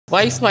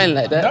Why are you smiling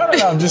like that?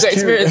 No, I'm just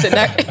curious.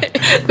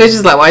 Bitch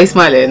is like, why are you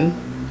smiling?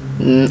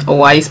 Or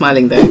why are you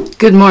smiling though?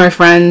 Good morrow,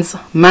 friends.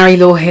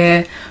 Marie-Laure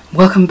here.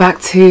 Welcome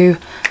back to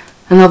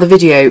another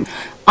video.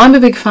 I'm a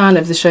big fan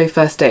of the show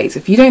First Dates.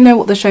 If you don't know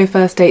what the show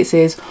First Dates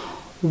is,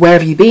 where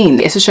have you been?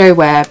 It's a show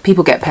where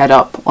people get paired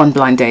up on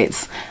blind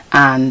dates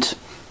and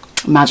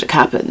magic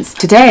happens.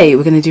 Today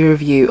we're going to do a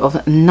review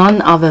of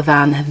none other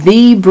than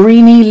the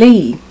Breeny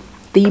Lee.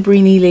 The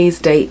Breeny Lee's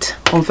date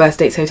on First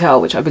Dates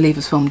Hotel, which I believe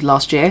was filmed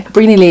last year.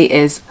 Breeny Lee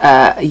is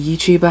a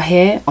YouTuber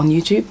here on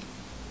YouTube,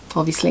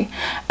 obviously.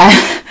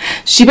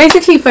 She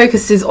basically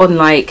focuses on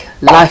like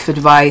life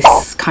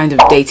advice, kind of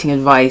dating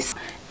advice.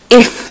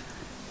 If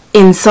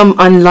in some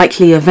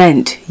unlikely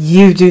event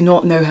you do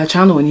not know her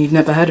channel and you've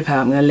never heard of her,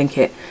 I'm going to link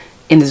it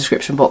in the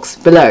description box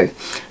below.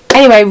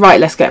 Anyway, right,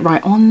 let's get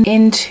right on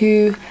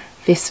into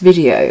this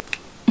video.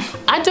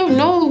 I don't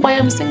know why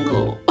I'm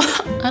single.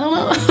 I don't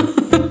know.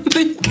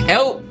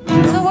 Help.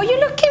 So what are you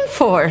looking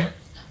for?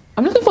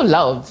 I'm looking for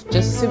love,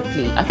 just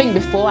simply. I think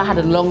before I had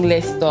a long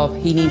list of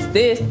he needs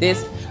this.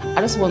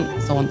 I just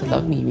want someone to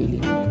love me, really.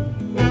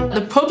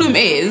 The problem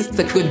is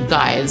the good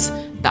guys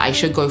that I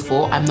should go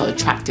for, I'm not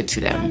attracted to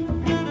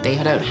them. They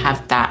don't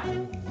have that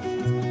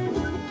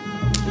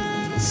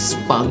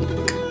spunk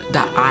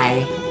that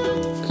I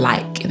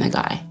like in a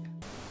guy.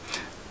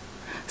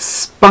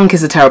 Spunk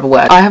is a terrible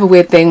word. I have a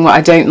weird thing where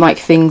I don't like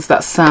things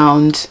that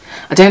sound...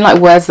 I don't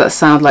like words that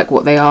sound like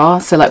what they are.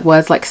 So like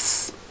words like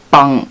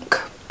spunk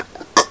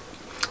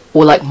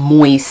or like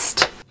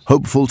moist.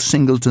 Hopeful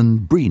singleton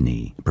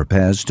Breeny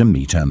prepares to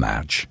meet her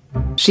match.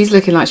 She's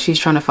looking like she's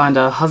trying to find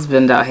her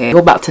husband out here. You're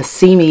about to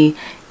see me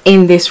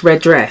in this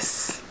red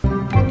dress.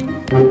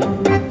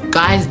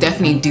 Guys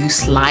definitely do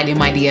slide in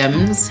my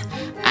DMs,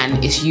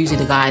 and it's usually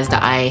the guys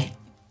that I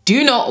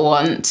do not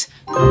want.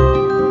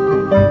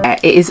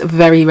 It is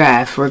very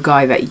rare for a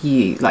guy that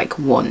you like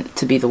want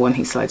to be the one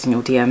who slides in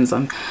your DMs.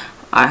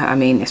 I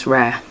mean, it's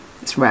rare.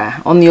 It's rare.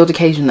 On the odd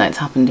occasion that it's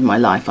happened in my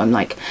life, I'm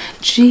like,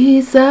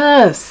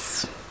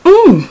 Jesus.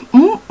 You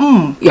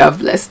have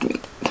blessed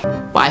me.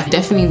 But I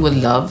definitely would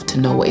love to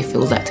know what it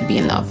feels like to be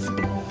in love.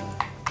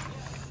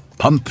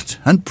 Pumped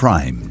and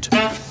primed.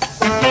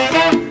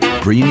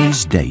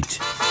 Breeny's date.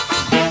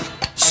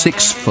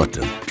 6 foot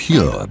of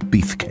pure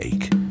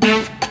beefcake.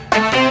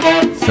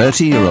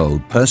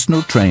 30-year-old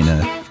personal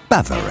trainer,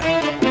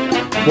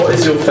 Bavaret. What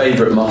is your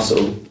favourite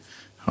muscle?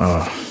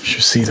 Oh, you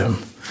should see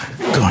them.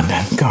 Go on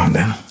then, go on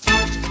then.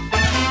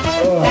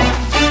 Oh.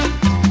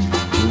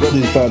 We've got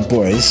these bad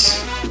boys.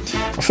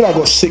 I feel like I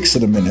got 6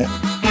 in a minute,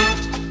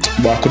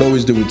 but I could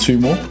always do with 2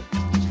 more.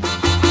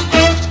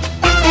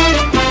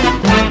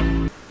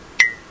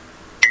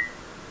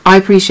 I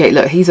appreciate,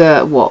 look, he's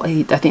a,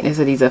 I think they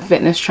said he's a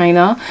fitness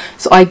trainer.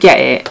 So I get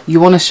it. You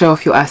want to show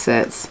off your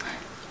assets.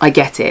 I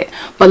get it.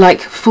 But like,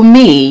 for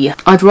me,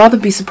 I'd rather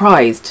be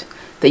surprised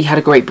that you had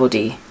a great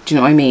body. Do you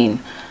know what I mean?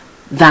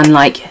 Than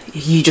like,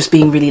 you just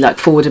being really like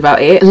forward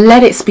about it.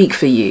 Let it speak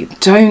for you.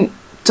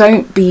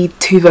 Don't be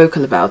too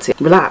vocal about it.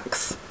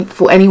 Relax.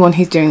 For anyone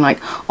who's doing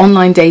like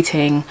online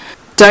dating,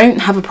 don't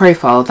have a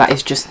profile that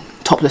is just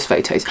topless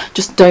photos.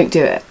 Just don't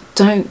do it.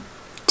 Don't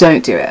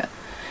do it.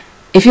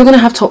 If you're going to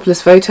have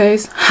topless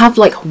photos, have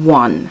like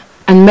one.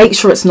 And make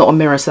sure it's not a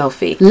mirror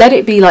selfie. Let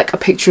it be like a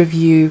picture of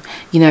you,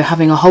 you know,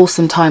 having a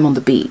wholesome time on the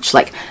beach.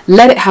 Like,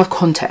 let it have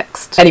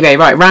context. Anyway,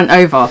 right, rant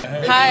over.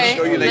 Hi,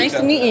 nice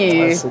to meet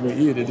you. Nice to meet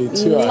you. They did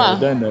 2 hours,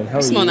 don't they? How are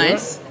you? Smell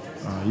nice.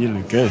 Oh, you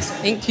look good.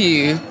 Thank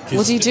you.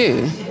 What do you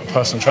do?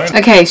 Personal trainer.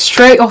 Okay,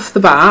 straight off the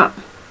bat,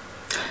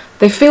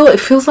 it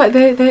feels like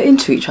they're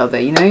into each other,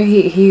 you know?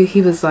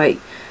 He was like,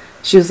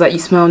 she was like, you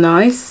smell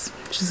nice.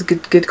 Which is a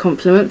good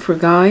compliment for a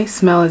guy.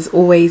 Smell is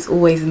always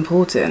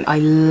important. I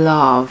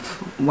love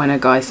when a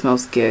guy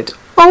smells good.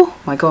 Oh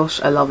my gosh,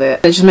 I love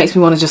it. It just makes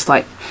me want to just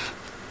like,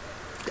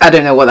 I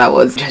don't know what that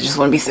was. I just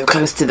want to be so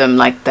close to them,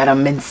 like that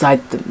I'm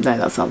inside them. No,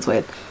 that sounds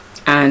weird.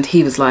 And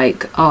he was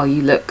like, oh,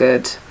 you look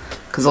good.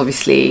 Because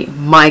obviously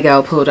my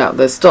girl pulled out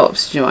the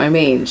stops, do you know what I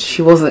mean?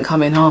 She wasn't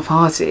coming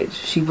half-hearted.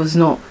 She was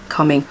not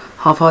coming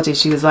half-hearted.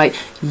 She was like,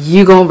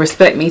 you gonna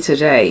respect me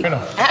today.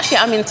 Actually,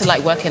 I'm into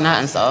like working out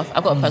and stuff.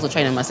 I've got a personal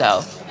trainer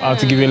myself. I have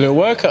to give you a little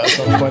workout or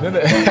something, isn't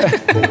it?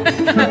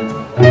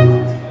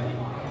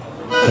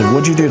 Hey,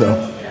 what do you do though?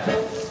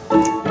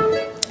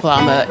 Well,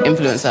 I'm an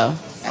influencer.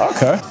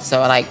 Okay.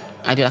 So I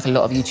do like a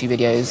lot of YouTube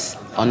videos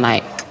on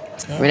like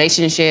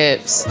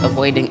relationships,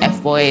 avoiding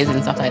F-boys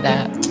and stuff like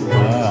that.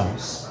 Wow.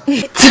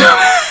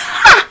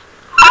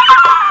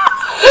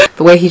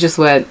 The way he just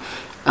went,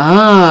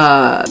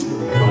 ah.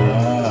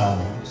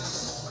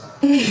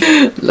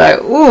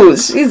 Like, ooh,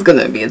 she's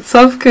gonna be a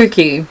tough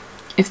cookie.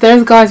 If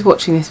there's guys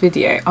watching this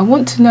video, I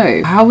want to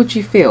know, how would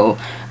you feel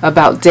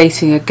about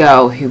dating a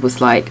girl who was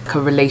like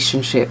a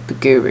relationship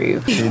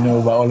guru? You know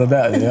about all of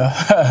that, yeah?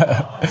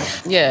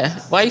 Yeah.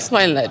 Why are you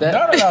smiling like that?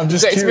 No, I'm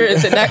just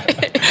curious.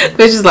 They're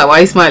just like, why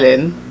are you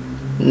smiling?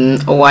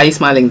 Or why are you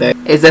smiling though?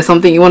 Is there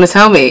something you want to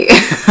tell me?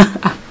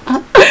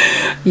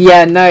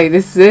 Yeah, no,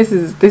 this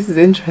is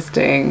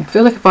interesting. I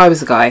feel like if I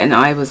was a guy and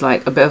I was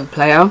like a bit of a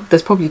player,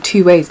 there's probably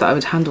 2 ways that I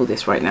would handle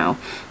this right now.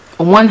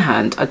 On one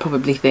hand, I'd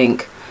probably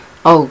think,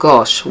 oh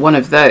gosh, one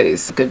of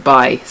those,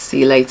 goodbye, see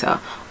you later.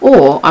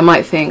 Or I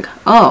might think,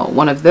 oh,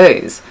 one of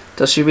those,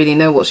 does she really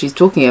know what she's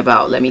talking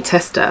about? Let me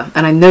test her.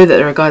 And I know that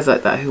there are guys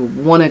like that who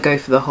want to go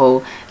for the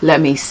whole,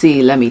 let me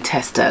see, let me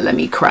test her, let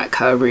me crack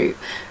her route,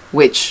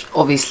 which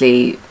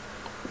obviously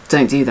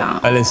don't do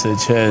that. Alyssa,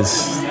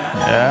 cheers.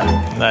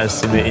 Yeah,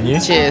 nice to meet you.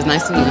 Cheers,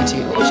 nice to meet you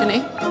too. What's your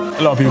name?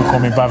 A lot of people call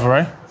me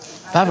Bavaray.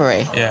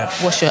 Bavaray? Yeah.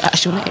 What's your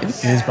actual name?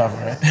 It is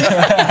Bavaray.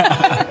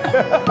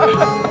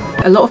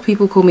 A lot of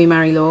people call me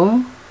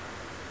Marie-Laure,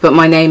 but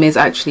my name is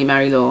actually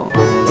Marie-Laure.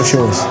 What's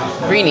yours?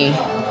 Breeny.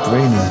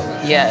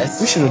 Breeny.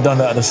 Yes. We should have done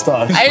that at the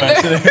start. I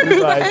know.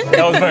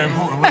 That was very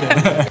important,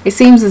 wasn't it? It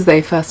seems as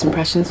though first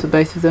impressions for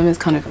both of them is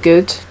kind of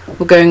good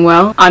or going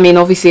well. I mean,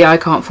 obviously I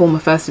can't form a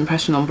first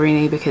impression on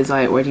Breeny because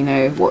I already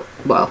know what,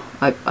 well,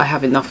 I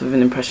have enough of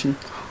an impression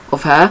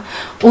of her.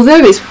 Although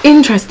it's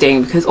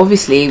interesting because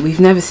obviously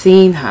we've never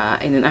seen her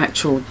in an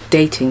actual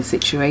dating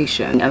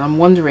situation, and I'm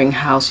wondering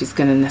how she's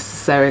going to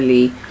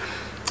necessarily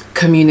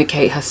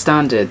communicate her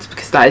standards,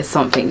 because that is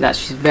something that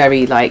she's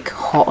very like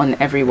hot on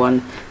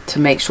everyone to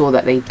make sure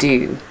that they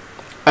do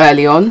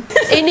early on.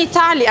 In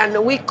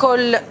Italian we call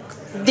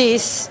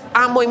this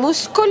amo I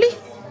muscoli,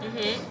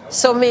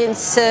 so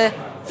means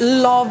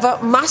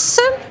love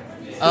muscle.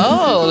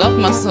 Oh, love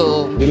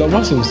muscle. You love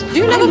muscles? Do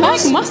you love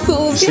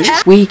muscles?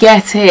 Yeah. We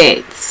get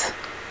it.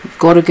 You've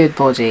got a good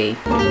body.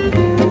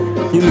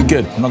 You look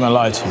good. I'm not gonna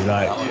lie to you.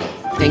 Like,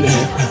 Thank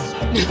you.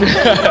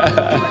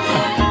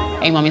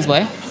 Hey, mommy's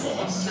boy.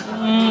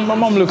 my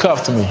mum look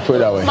after me. Put it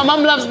that way. My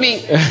mum loves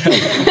me. Do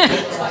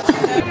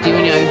you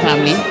and your own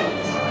family?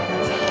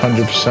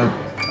 100%.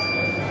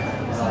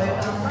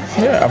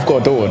 Yeah, I've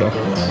got a daughter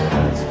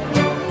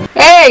though.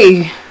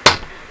 Hey!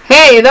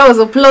 Hey, that was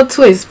a plot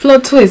twist,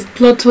 plot twist,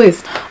 plot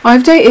twist.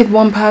 I've dated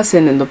one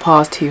person in the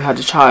past who had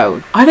a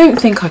child. I don't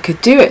think I could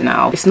do it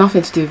now. It's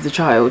nothing to do with the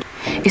child.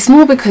 It's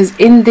more because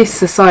in this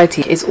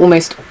society, it's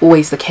almost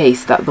always the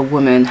case that the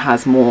woman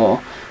has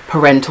more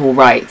parental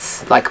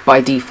rights, like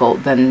by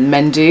default, than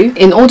men do.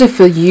 In order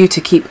for you to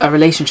keep a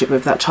relationship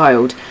with that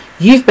child,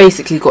 you've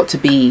basically got to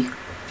be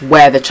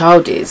where the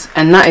child is.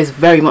 And that is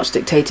very much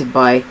dictated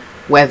by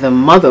where the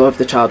mother of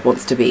the child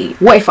wants to be.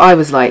 What if I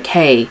was like,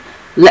 hey,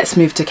 let's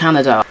move to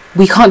Canada?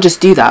 We can't just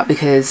do that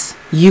because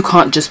you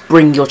can't just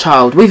bring your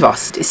child with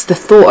us. It's the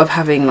thought of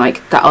having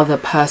like that other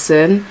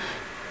person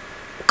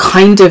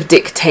kind of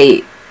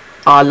dictate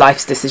our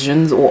life's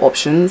decisions or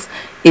options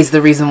is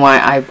the reason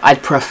why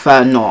I'd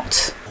prefer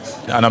not.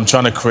 And I'm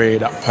trying to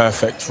create that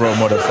perfect role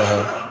model for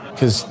her.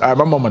 Because my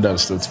mum and dad are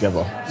still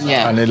together.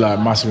 Yeah. And they're like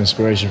massive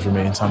inspiration for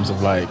me in terms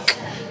of like,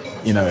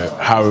 you know,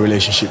 how a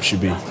relationship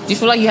should be. Do you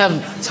feel like you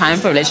have time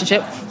for a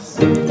relationship?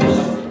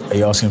 Are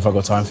you asking if I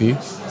got time for you?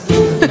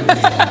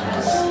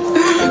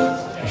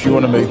 If you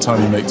want to make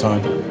time, you make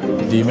time.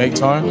 Do you make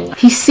time?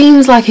 He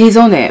seems like he's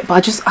on it,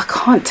 but I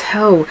can't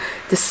tell.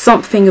 There's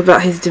something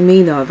about his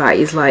demeanour that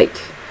is like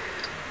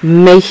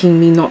making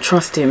me not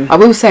trust him. I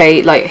will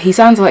say, like, he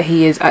sounds like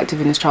he is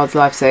active in his child's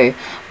life, so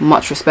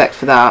much respect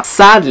for that.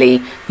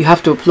 Sadly, you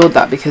have to applaud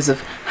that because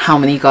of how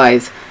many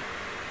guys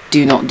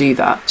do not do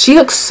that. She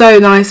looks so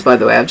nice, by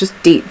the way. I've just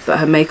deeped that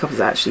her makeup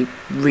is actually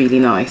really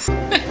nice.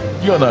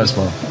 You got a nice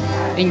one.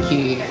 Thank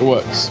you. It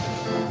works.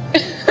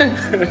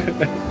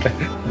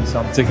 So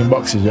I'm ticking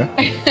boxes,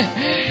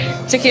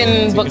 yeah?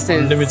 Chicken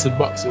boxes. Limited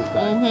boxes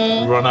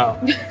that run out.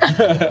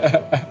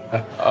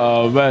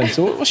 Oh man,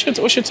 so what's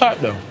your type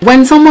though?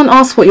 When someone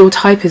asks what your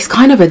type is,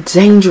 kind of a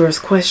dangerous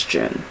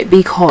question,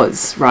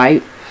 because,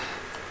 right,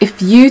 if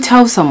you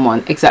tell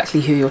someone exactly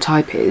who your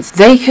type is,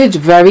 they could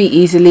very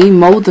easily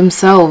mold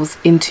themselves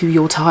into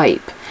your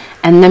type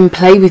and then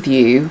play with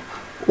you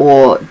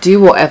or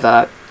do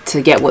whatever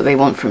to get what they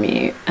want from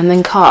you and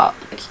then cut.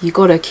 You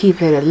gotta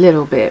keep it a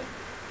little bit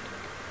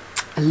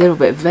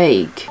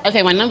vague.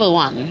 Okay, my number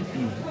one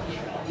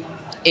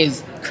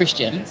is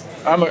Christian.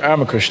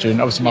 I'm a Christian.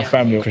 Obviously, my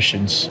family are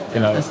Christians.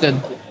 You know. That's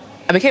good.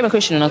 I became a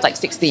Christian when I was like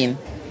 16.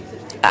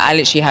 I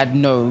literally had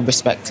no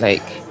respect,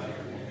 like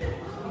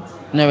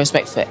no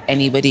respect for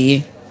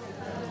anybody,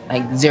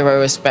 like zero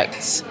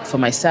respect for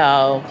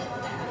myself.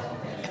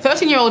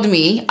 13-year-old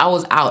me, I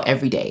was out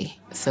every day,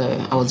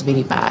 so I was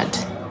really bad.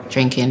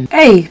 Drinking.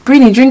 Hey,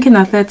 Breeny, drinking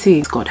at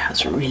 13. God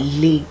has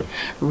really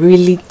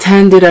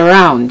turned it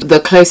around. The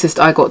closest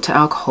I got to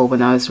alcohol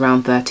when I was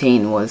around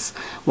 13 was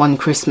one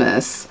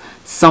Christmas.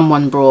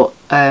 Someone brought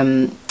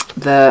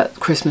the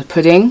Christmas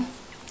pudding.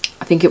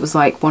 I think it was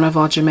like one of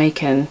our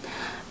Jamaican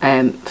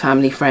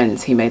family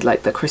friends who made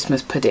like the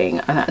Christmas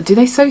pudding. Do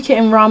they soak it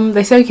in rum?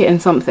 They soak it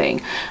in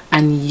something.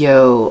 And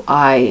yo,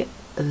 I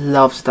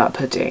loved that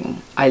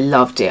pudding. I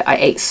loved it. I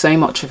ate so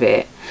much of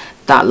it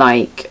that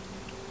like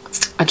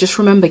I just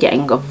remember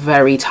getting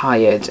very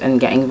tired and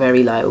getting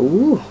very like,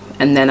 ooh.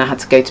 And then I had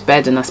to go to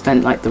bed and I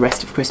spent like the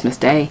rest of Christmas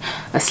Day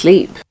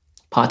asleep.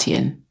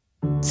 Partying.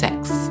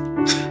 Sex.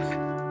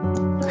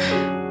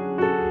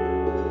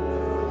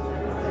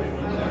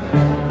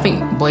 I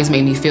think boys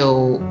made me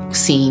feel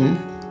seen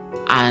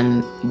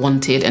and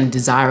wanted and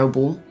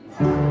desirable.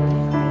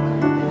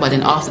 But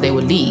then after they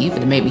would leave,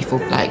 it made me feel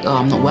like, oh,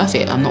 I'm not worth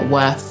it. I'm not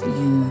worth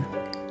you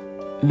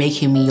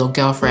making me your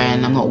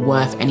girlfriend. I'm not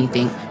worth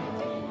anything.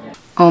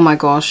 Oh my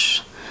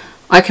gosh.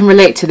 I can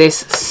relate to this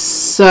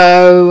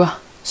so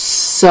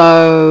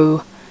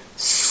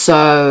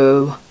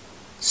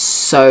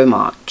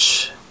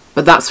much.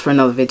 But that's for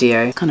another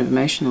video. It's kind of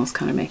emotional. It's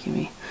kind of making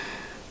me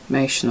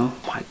emotional.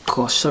 Oh my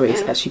gosh, sorry,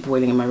 it's actually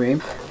boiling in my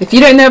room. If you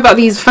don't know about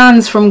these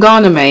fans from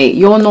Ghana, mate,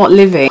 you're not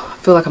living. I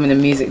feel like I'm in a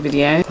music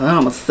video.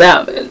 I'm a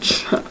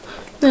savage.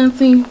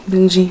 Nothing,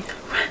 Benji.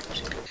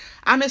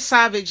 I'm a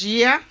savage,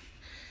 yeah?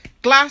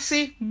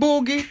 Classy,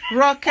 boogie,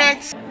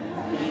 rocket.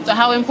 So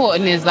how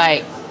important is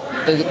like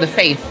the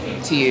faith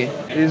to you?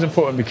 It is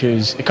important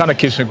because it kind of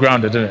keeps me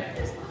grounded, doesn't it?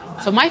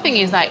 So my thing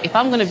is like, if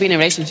I'm gonna be in a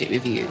relationship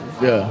with you,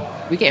 Yeah.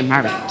 we're getting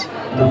married.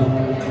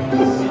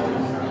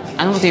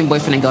 I'm not doing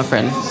boyfriend and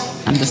girlfriend.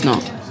 I'm just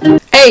not.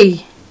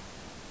 Hey!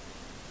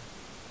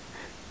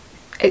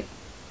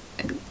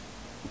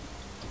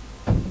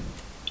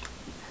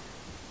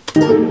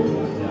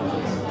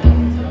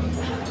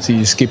 So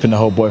you're skipping the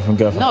whole boyfriend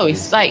girlfriend? No,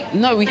 it's like,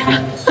 no, we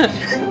have.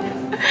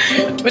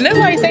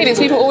 Whenever I say this,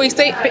 people always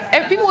think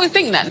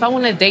that if I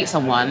want to date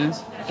someone,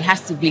 it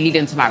has to be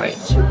leading to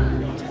marriage.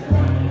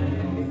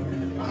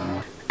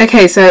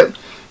 Okay, so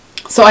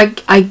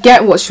I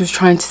get what she was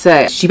trying to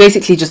say. She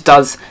basically just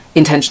does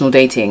intentional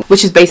dating,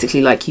 which is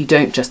basically like you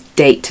don't just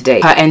date to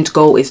date. Her end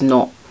goal is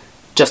not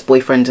just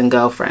boyfriend and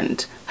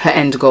girlfriend. Her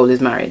end goal is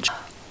marriage.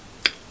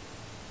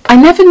 I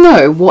never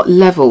know what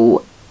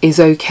level is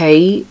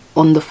okay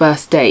on the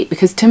first date,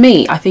 because to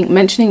me, I think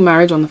mentioning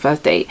marriage on the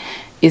first date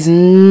is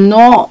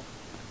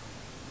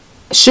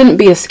shouldn't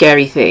be a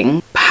scary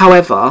thing.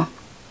 However,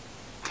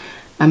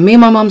 and me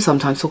and my mum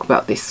sometimes talk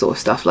about this sort of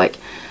stuff, like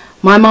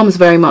my mum's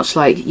very much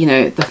like, you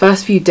know, the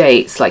first few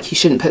dates, like you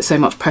shouldn't put so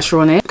much pressure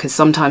on it, because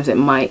sometimes it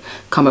might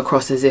come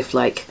across as if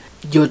like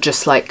you're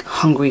just like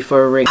hungry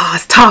for a ring.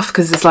 It's tough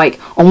because it's like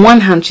on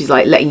one hand she's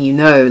like letting you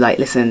know, like,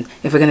 listen,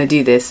 if we're gonna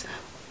do this,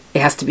 it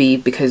has to be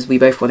because we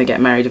both want to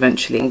get married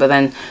eventually. But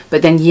then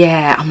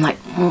yeah, I'm like,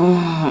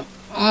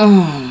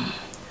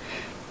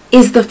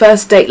 is the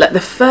first date, like the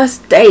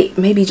first date,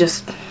 maybe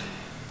just,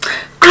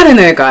 I don't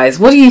know, guys,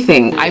 what do you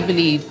think? I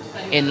believe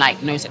in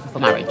like no sex before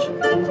marriage.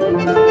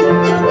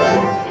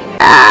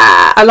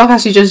 I love how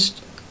she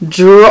just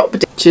dropped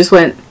it. She just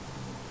went,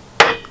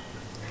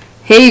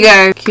 here you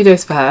go.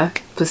 Kudos for her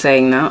for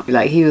saying that.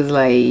 Like, he was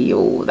like,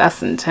 yo,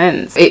 that's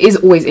intense. It is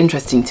always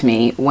interesting to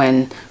me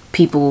when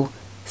people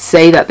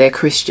say that they're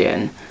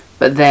Christian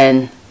but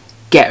then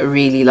get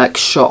really like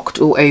shocked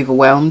or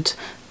overwhelmed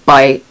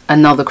by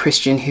another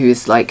Christian who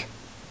is like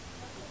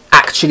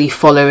actually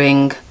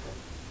following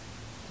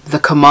the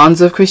commands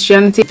of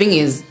Christianity. The thing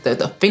is,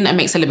 the thing that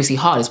makes celibacy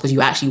hard is because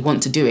you actually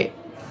want to do it.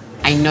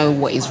 I know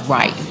what is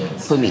right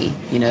for me,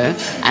 you know,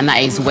 and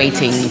that is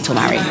waiting till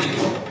marriage.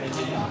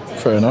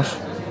 Fair enough.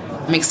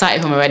 I'm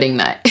excited for my wedding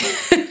night.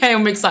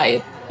 I'm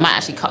excited. Might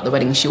actually cut the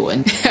wedding short,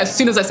 and as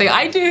soon as I say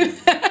I do,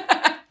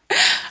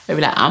 they'll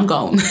be like, I'm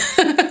gone.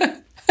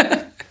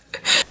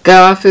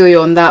 Girl, I feel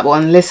you on that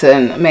one.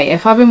 Listen, mate,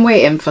 if I've been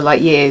waiting for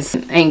like years,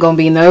 ain't gonna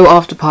be no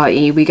after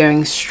party. We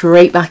going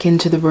straight back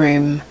into the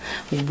room.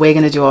 We're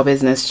gonna do our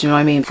business. Do you know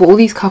what I mean? For all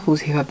these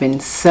couples who have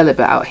been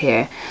celibate out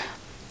here,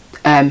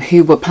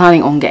 who were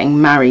planning on getting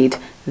married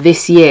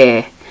this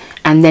year,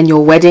 and then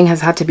your wedding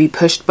has had to be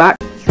pushed back.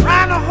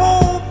 Trying to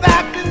hold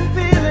back this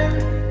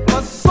feeling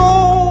for so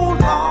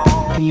long.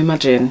 Can you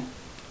imagine?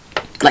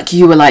 Like,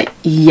 you were like,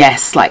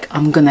 yes, like,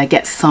 I'm gonna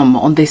get some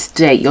on this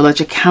date. You're like,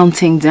 you're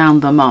counting down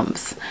the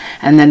months,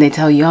 and then they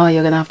tell you, oh,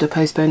 you're gonna have to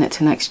postpone it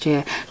to next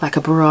year. Like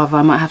a brava,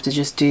 I might have to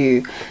just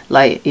do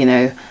like, you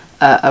know,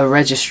 a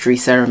registry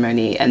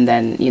ceremony and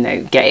then, you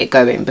know, get it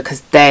going,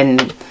 because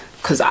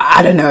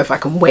I don't know if I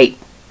can wait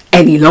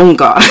any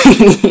longer.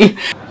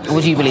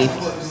 What do you believe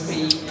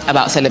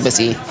about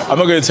celibacy? I'm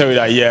not going to tell you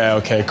that, yeah,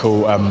 okay,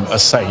 cool, a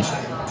saint.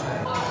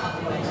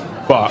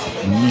 But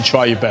you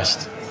try your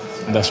best.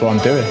 And that's what I'm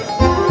doing.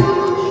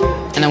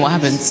 And then what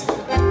happens?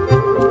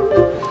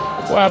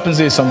 What happens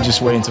is I'm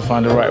just waiting to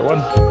find the right one.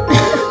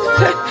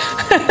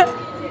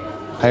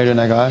 How you doing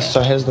there, guys?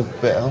 So here's the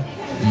bill.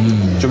 Do you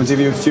want me to give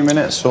you a few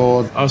minutes,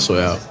 or...? I'll sort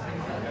it out.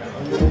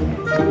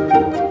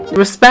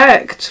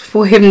 Respect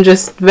for him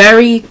just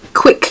very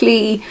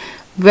quickly,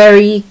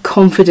 very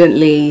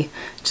confidently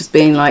just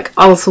being like,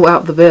 I'll sort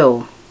out the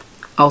bill.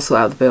 I'll sort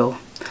out the bill.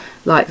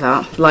 Like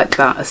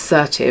that,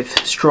 assertive,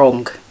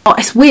 strong. Oh,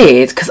 it's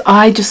weird because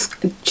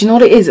do you know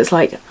what it is? It's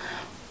like,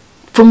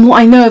 from what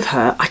I know of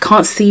her, I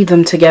can't see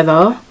them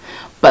together,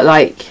 but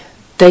like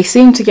they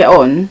seem to get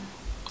on.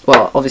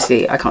 Well,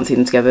 obviously I can't see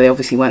them together. They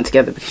obviously weren't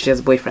together because she has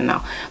a boyfriend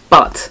now.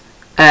 But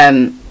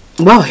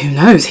well, who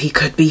knows? He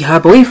could be her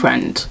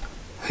boyfriend.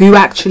 Who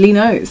actually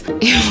knows?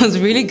 It was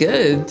really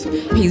good.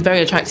 He's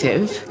very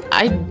attractive.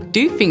 I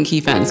do think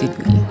he fancied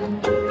me.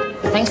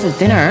 Thanks for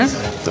dinner.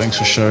 Thanks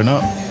for showing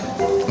up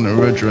in a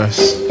red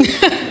dress.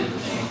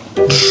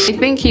 I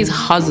think he's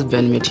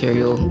husband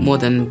material more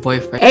than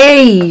boyfriend.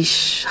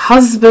 Eish,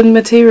 husband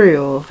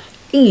material.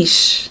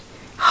 Eish,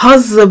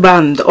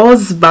 husband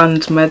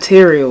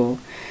material.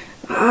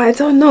 I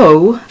don't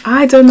know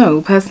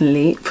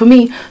personally. For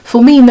me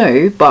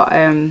no, but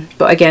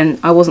again,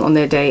 I wasn't on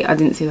their date. I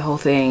didn't see the whole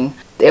thing.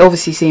 It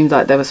obviously seemed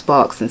like there were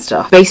sparks and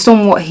stuff. Based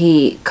on what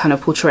he kind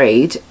of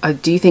portrayed, I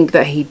do think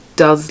that he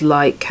does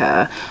like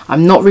her.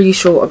 I'm not really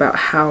sure about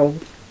how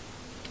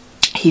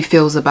he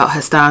feels about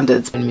her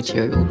standards And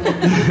material.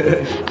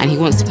 And he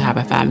wants to have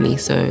a family,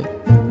 so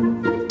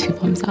 2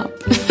 thumbs up.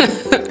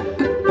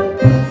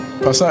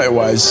 Personality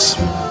wise,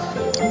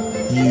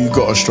 you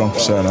got a strong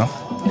persona.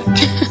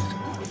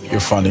 You're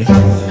funny.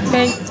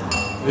 Thanks.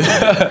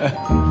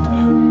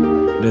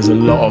 There's a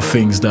lot of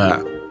things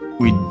that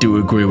we do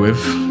agree with.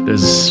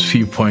 There's a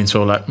few points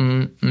where we're like,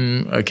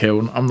 okay,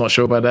 well, I'm not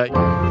sure about that.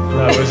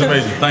 No, it was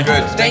amazing. Thank you.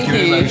 Thank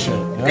you.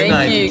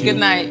 Thank you. Good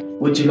night.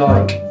 Would you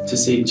like to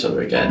see each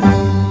other again?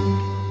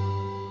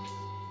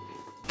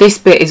 This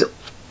bit is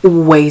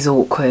always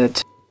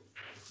awkward.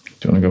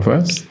 Do you want to go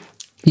first?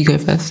 You go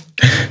first.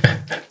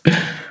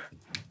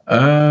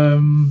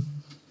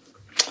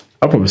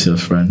 I'll probably see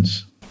us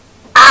friends.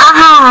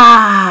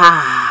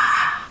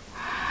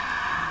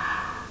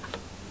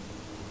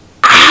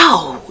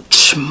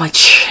 Ouch, my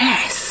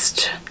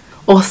chest.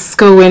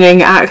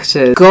 Oscar-winning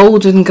actor,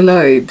 Golden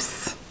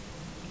Globes,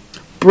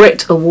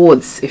 Brit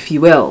Awards, if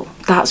you will.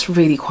 That's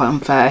really quite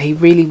unfair. He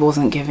really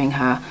wasn't giving me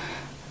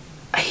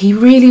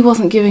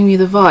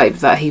the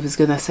vibe that he was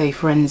gonna say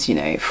friends, you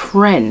know.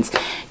 Friends.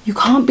 You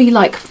can't be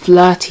like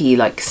flirty,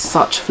 like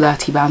such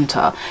flirty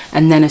banter,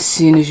 and then as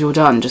soon as you're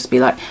done, just be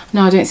like,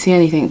 no, I don't see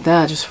anything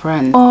there, just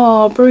friends.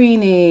 Oh,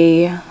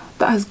 Breeny,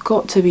 that has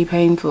got to be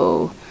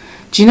painful.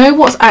 Do you know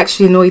what's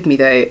actually annoyed me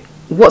though?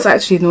 What's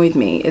actually annoyed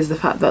me is the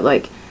fact that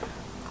like,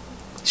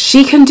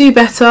 she can do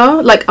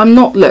better. Like, I'm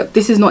not, look,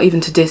 this is not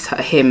even to diss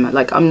him.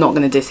 Like, I'm not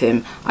gonna diss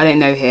him. I don't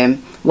know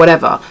him,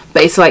 whatever.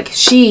 But it's like,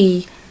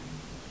 she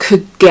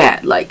could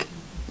get like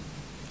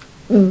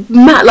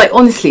like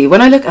honestly,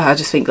 when I look at her, I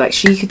just think like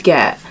she could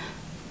get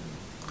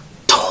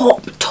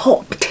top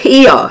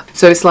tier.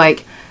 So it's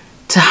like,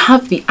 to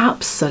have the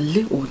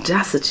absolute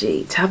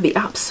audacity, to have the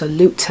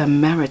absolute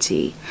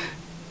temerity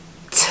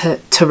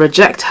to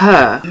reject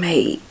her,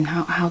 mate,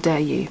 how dare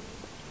you,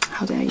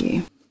 how dare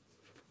you.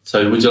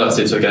 So would you like to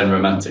see it again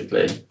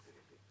romantically?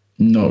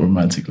 Not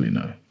romantically,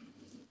 no.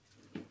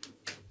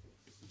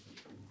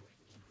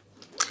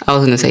 I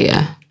was gonna say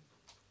yeah.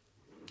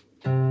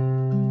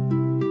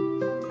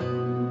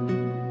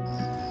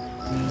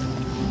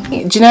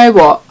 Do you know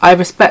what? I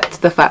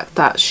respect the fact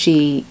that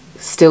she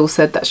still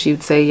said that she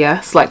would say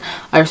yes. Like,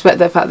 I respect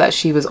the fact that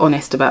she was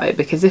honest about it,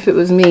 because if it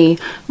was me,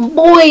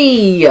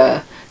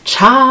 boy,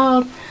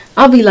 child,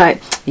 I'll be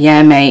like,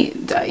 yeah, mate,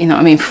 you know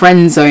what I mean?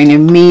 Friend zone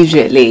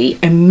immediately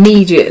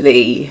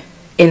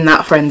in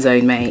that friend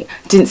zone, mate.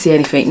 Didn't see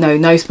anything,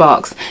 no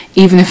sparks,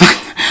 even if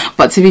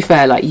but to be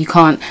fair, like, you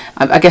can't,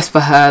 I guess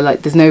for her,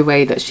 like, there's no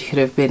way that she could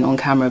have been on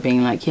camera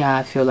being like, yeah,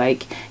 I feel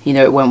like, you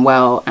know, it went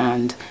well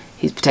and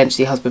he's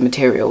potentially husband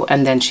material,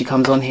 and then she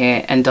comes on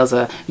here and does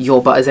a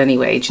your butters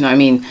anyway. Do you know what I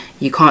mean?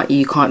 You can't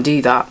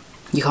do that.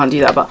 You can't do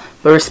that. But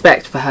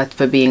respect for her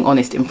for being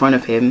honest in front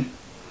of him.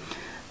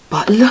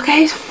 But look at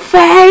his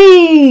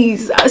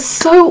face. That's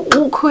so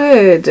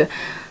awkward.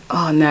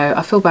 Oh no,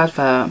 I feel bad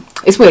for her.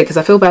 It's weird because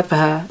I feel bad for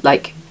her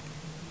like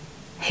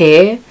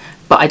here,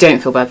 but I don't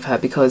feel bad for her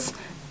because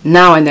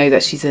now I know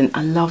that she's in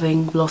a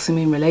loving,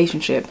 blossoming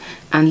relationship.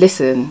 And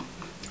listen,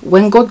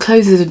 when God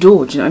closes a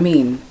door, do you know what I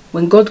mean?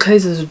 When God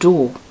closes a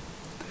door,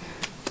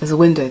 there's a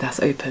window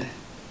that's open.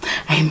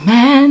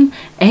 Amen.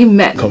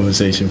 Amen.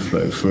 Conversation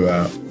flowed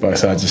throughout,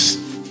 but I just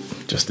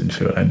didn't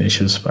feel that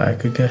initial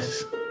spark, I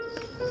guess.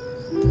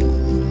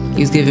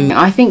 He was giving me...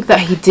 I think that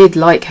he did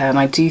like her, and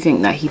I do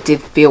think that he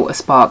did feel a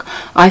spark.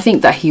 I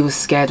think that he was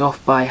scared off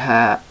by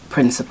her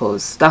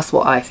principles. That's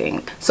what I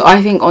think. So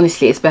I think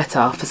honestly it's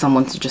better for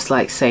someone to just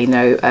like say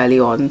no early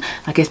on.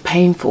 Like, it's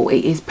painful.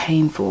 It is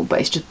painful, but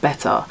it's just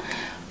better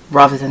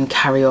rather than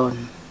carry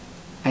on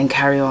and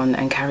carry on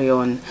and carry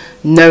on,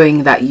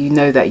 knowing that you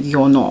know that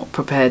you're not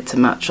prepared to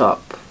match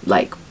up,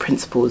 like,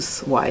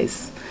 principles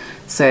wise.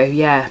 So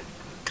yeah,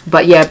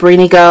 but yeah,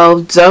 Breeny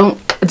girl, don't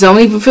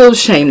even feel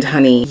ashamed,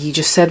 honey. You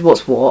just said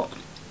what's what,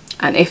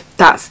 and if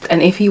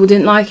he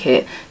didn't like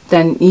it,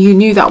 then you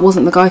knew that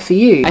wasn't the guy for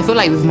you. I feel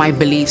like with my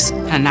beliefs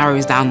kind of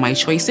narrows down my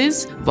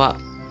choices, but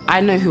I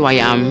know who I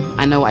am,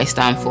 I know what I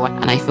stand for,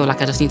 and I feel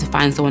like I just need to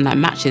find someone that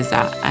matches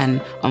that,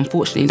 and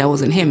unfortunately that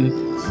wasn't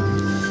him.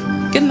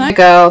 Good night,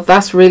 girl.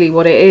 That's really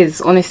what it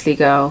is, honestly,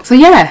 girl. So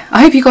yeah,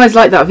 I hope you guys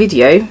liked that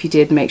video. If you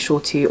did, make sure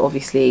to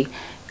obviously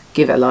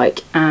give it a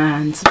like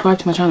and subscribe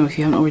to my channel if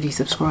you haven't already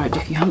subscribed.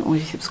 If you haven't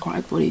already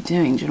subscribed, what are you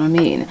doing? Do you know what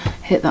I mean?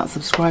 Hit that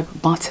subscribe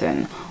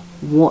button.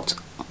 What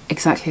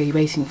exactly are you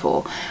waiting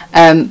for?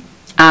 And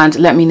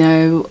let me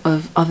know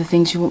of other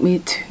things you want me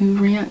to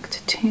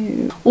react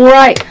to.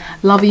 Alright,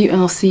 love you, and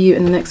I'll see you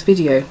in the next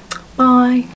video. Bye.